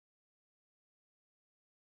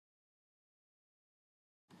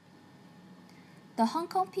The Hong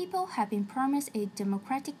Kong people have been promised a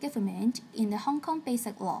democratic government in the Hong Kong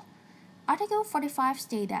Basic Law. Article 45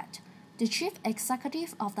 states that the chief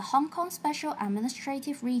executive of the Hong Kong Special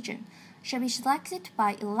Administrative Region shall be selected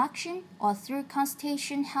by election or through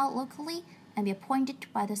consultation held locally and be appointed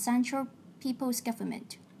by the Central People's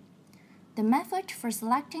Government. The method for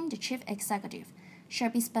selecting the chief executive shall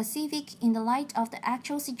be specific in the light of the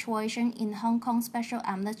actual situation in Hong Kong Special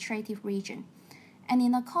Administrative Region, and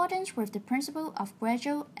in accordance with the principle of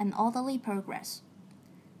gradual and orderly progress.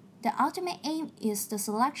 The ultimate aim is the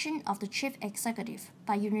selection of the chief executive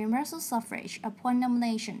by universal suffrage upon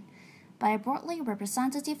nomination by a broadly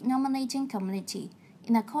representative nominating committee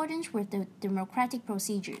in accordance with the democratic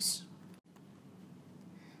procedures.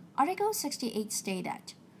 Article 68 states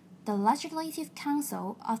that the Legislative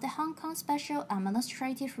Council of the Hong Kong Special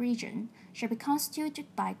Administrative Region shall be constituted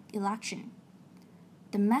by election.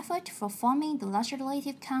 The method for forming the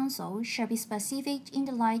Legislative Council shall be specific in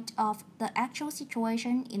the light of the actual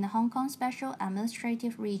situation in the Hong Kong Special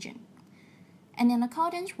Administrative Region, and in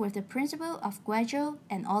accordance with the principle of gradual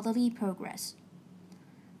and orderly progress.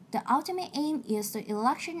 The ultimate aim is the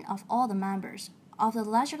election of all the members of the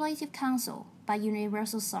Legislative Council by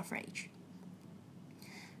universal suffrage.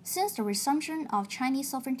 Since the resumption of Chinese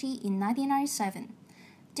sovereignty in 1997,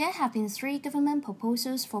 there have been 3 government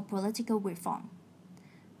proposals for political reform.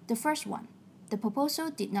 The first one, the proposal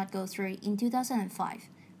did not go through in 2005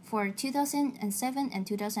 for 2007 and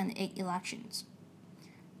 2008 elections.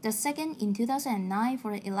 The second in 2009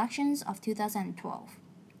 for the elections of 2012.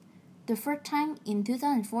 The third time in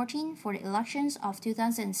 2014 for the elections of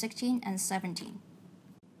 2016 and 17.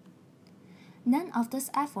 None of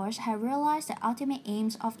these efforts have realized the ultimate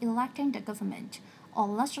aims of electing the government or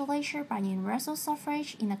legislature by universal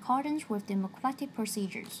suffrage in accordance with democratic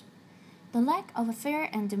procedures. The lack of a fair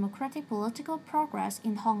and democratic political progress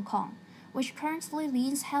in Hong Kong, which currently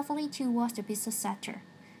leans heavily towards the business sector,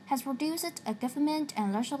 has produced a government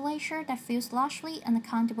and legislature that feels largely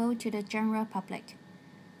unaccountable to the general public,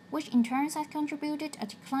 which in turn has contributed a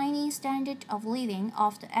declining standard of living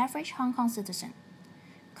of the average Hong Kong citizen,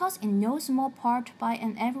 caused in no small part by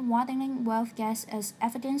an ever-widening wealth gap as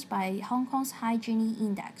evidenced by Hong Kong's high Gini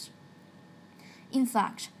index. In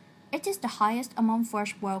fact, it is the highest among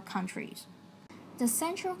first world countries. The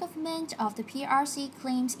central government of the PRC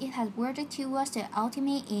claims it has worked towards the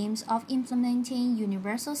ultimate aims of implementing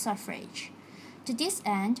universal suffrage. To this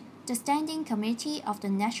end, the Standing Committee of the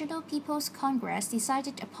National People's Congress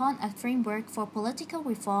decided upon a framework for political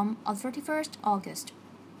reform on 31st August.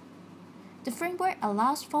 The framework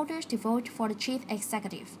allows voters to vote for the chief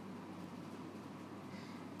executive.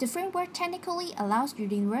 The framework technically allows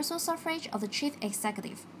universal suffrage of the chief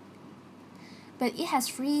executive, but it has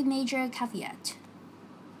 3 major caveats.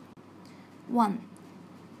 1.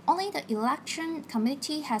 Only the election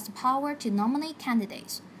committee has the power to nominate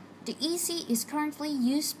candidates. The EC is currently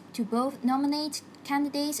used to both nominate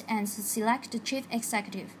candidates and select the chief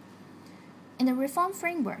executive. In the reform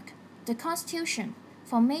framework, the constitution,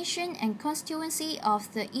 formation and constituency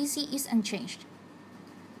of the EC is unchanged.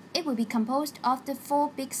 It will be composed of the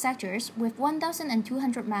 4 big sectors with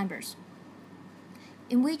 1,200 members,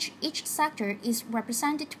 in which each sector is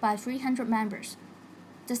represented by 300 members.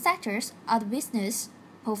 The sectors are the business,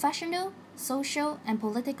 professional, social, and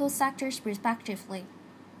political sectors respectively.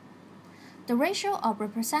 The ratio of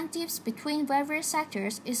representatives between various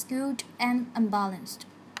sectors is skewed and unbalanced.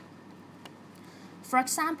 For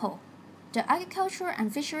example, the agriculture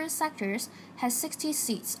and fisheries sectors has 60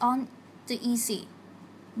 seats on the EC,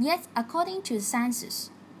 yet according to the census,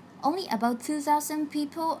 only about 2,000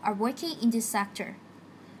 people are working in this sector,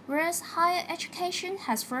 whereas higher education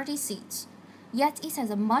has 30 seats, yet it has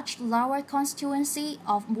a much lower constituency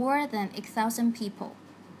of more than 8,000 people.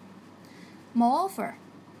 Moreover,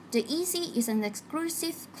 the EC is an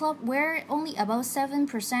exclusive club where only about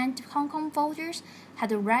 7% Hong Kong voters have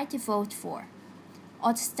the right to vote for,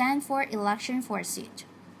 or to stand for election for a seat.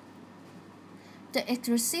 The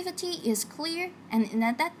exclusivity is clear and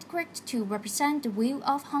inadequate to represent the will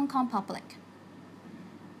of Hong Kong public,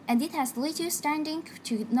 and it has little standing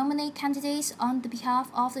to nominate candidates on the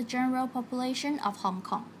behalf of the general population of Hong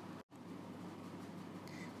Kong.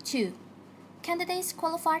 2. Candidates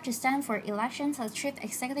qualified to stand for elections as chief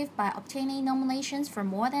executive by obtaining nominations from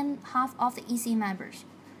more than half of the EC members.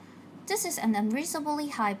 This is an unreasonably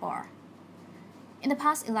high bar. In the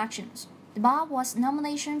past elections, the bar was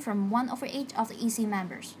nomination from 1/8 of the EC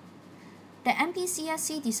members. The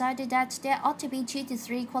MPCSC decided that there ought to be 2 to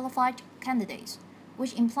 3 qualified candidates,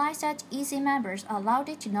 which implies that EC members are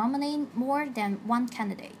allowed to nominate more than one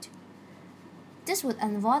candidate. This would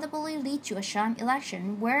unavoidably lead to a sham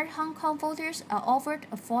election where Hong Kong voters are offered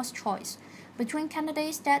a false choice between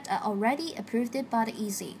candidates that are already approved by the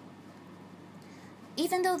EC.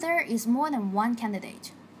 Even though there is more than one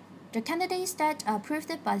candidate, the candidates that are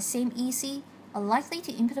approved by the same EC are likely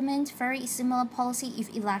to implement very similar policy if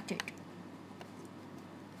elected.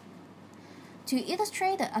 To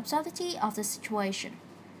illustrate the absurdity of the situation,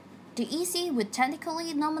 the EC would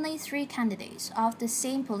technically nominate 3 candidates of the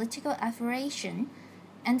same political affiliation,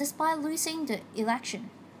 and despite losing the election,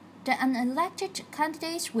 the unelected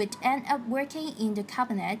candidates would end up working in the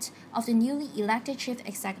cabinet of the newly elected chief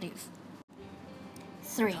executive.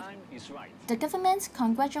 3. The government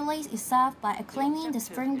congratulates itself by acclaiming this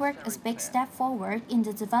framework as a big step forward in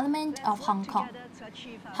the development of Hong Kong.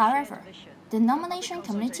 However, the nomination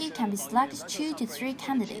committee can be selected 2 to 3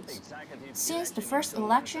 candidates since the first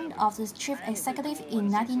election of the chief executive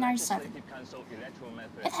in 1997.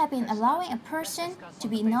 It had been allowing a person to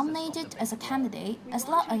be nominated as a candidate as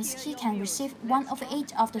long as he can receive 1 over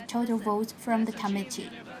 8 of the total votes from the committee.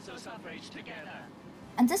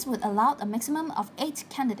 And this would allow a maximum of 8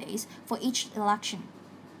 candidates for each election.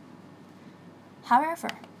 However,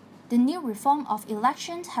 the new reform of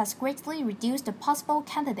elections has greatly reduced the possible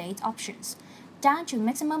candidate options down to a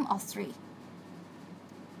maximum of 3.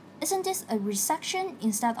 Isn't this a resection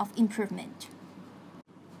instead of improvement?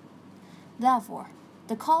 Therefore,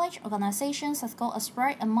 the college organizations have got a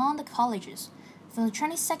spread among the colleges from the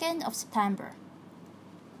 22nd of September.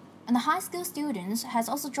 And the high school students has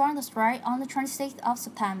also joined the strike on the 26th of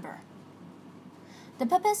September. The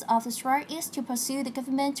purpose of the strike is to pursue the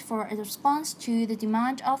government for a response to the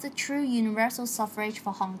demand of the True Universal Suffrage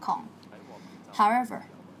for Hong Kong. However,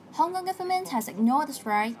 Hong Kong government has ignored the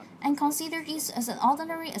strike and considered it as an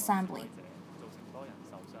ordinary assembly.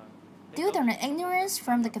 Due to the ignorance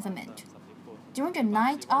from the government, during the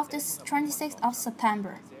night of the 26th of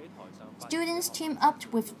September, students teamed up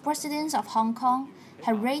with residents of Hong Kong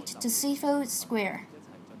had raided the Sept Square,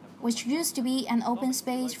 which used to be an open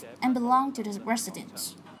space and belonged to the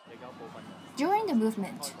residents. During the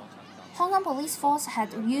movement, Hong Kong police force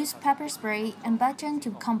had used pepper spray and baton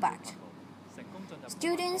to combat.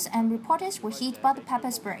 Students and reporters were hit by the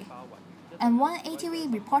pepper spray, and one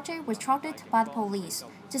ATV reporter was targeted by the police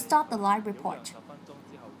to stop the live report.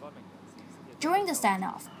 During the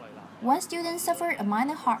standoff, one student suffered a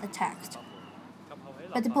minor heart attack,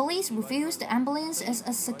 but the police refused the ambulance as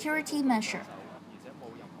a security measure.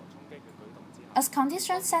 As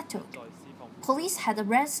conditions settled, police had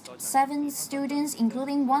arrested 7 students,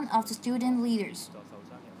 including one of the student leaders,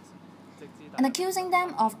 and accusing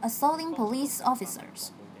them of assaulting police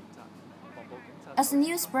officers. As the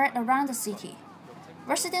news spread around the city,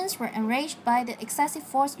 residents were enraged by the excessive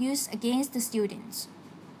force used against the students.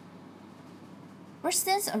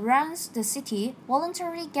 Residents around the city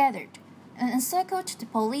voluntarily gathered and encircled the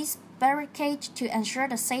police barricade to ensure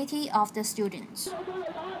the safety of the students.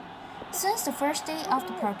 Since the first day of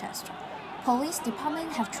the protest, police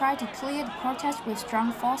departments have tried to clear the protest with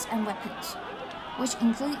strong force and weapons, which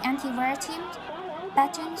include anti-riot teams,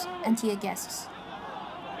 batons, and tear gases.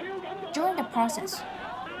 During the process,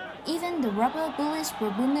 even the rubber bullets were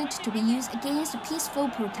rumored to be used against the peaceful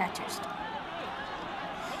protesters.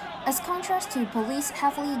 As contrast to police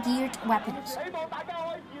heavily geared weapons,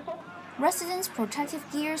 residents' protective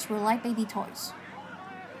gears were like baby toys.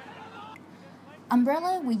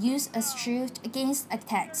 Umbrellas were used as shield against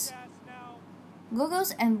attacks.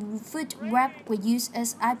 Goggles and foot wrap were used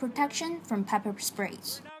as eye protection from pepper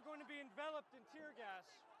sprays.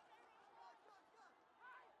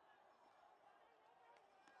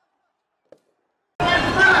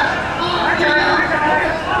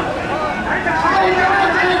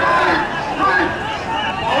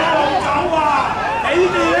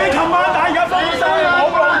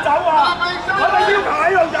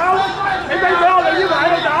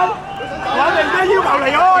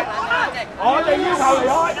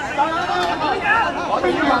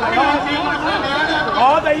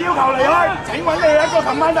我哋要求離開，請揾你一個琴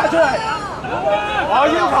晚帶出嚟。我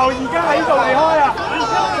要求而家喺度離開啊！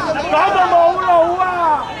嗰度冇路啊，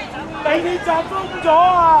地鐵站封咗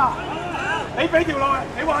啊！你俾條路，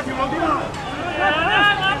你話條路點啊？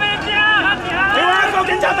我俾你知啊！你揾一個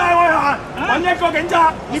警察帶我去行，揾一個警察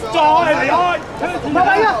協助我哋離開。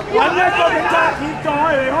揾一個警察協助我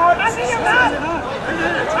哋離開。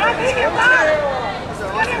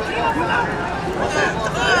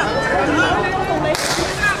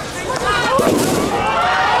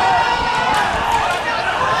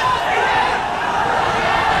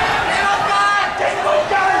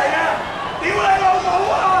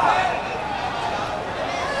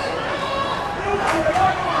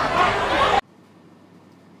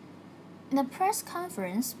a press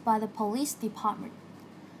conference by the police department,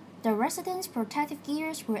 the residents' protective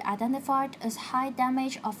gears were identified as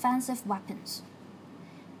high-damage offensive weapons,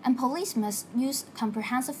 and police must use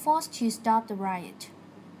comprehensive force to stop the riot.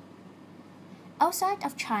 Outside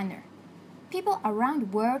of China, people around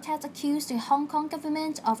the world have accused the Hong Kong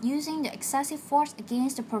government of using the excessive force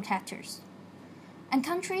against the protesters, and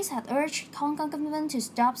countries have urged Hong Kong government to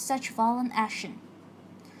stop such violent action.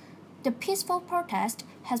 The peaceful protest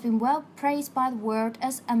has been well praised by the world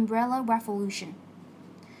as umbrella revolution,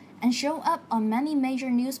 and show up on many major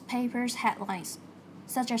newspapers' headlines,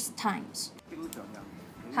 such as Times.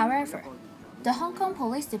 However, the Hong Kong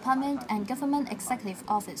Police Department and Government Executive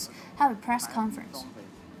Office held a press conference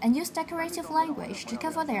and used decorative language to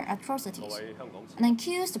cover their atrocities, and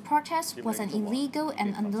accused the protest was an illegal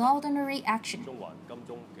and unordinary action.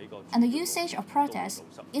 And the usage of protest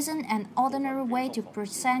isn't an ordinary way to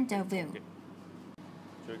present their view.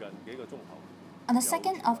 On the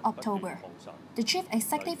 2nd of October, the Chief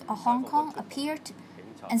Executive of Hong Kong appeared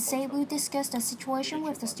and said we'll discuss the situation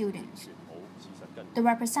with the students. The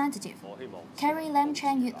representative, Carrie Lam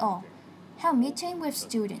Chang et al., held a meeting with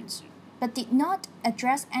students, but did not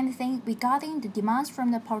address anything regarding the demands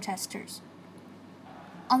from the protesters.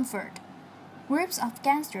 On 3rd, groups of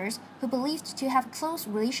gangsters who believed to have close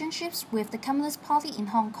relationships with the Communist Party in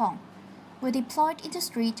Hong Kong were deployed in the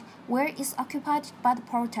street where it is occupied by the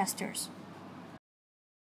protesters.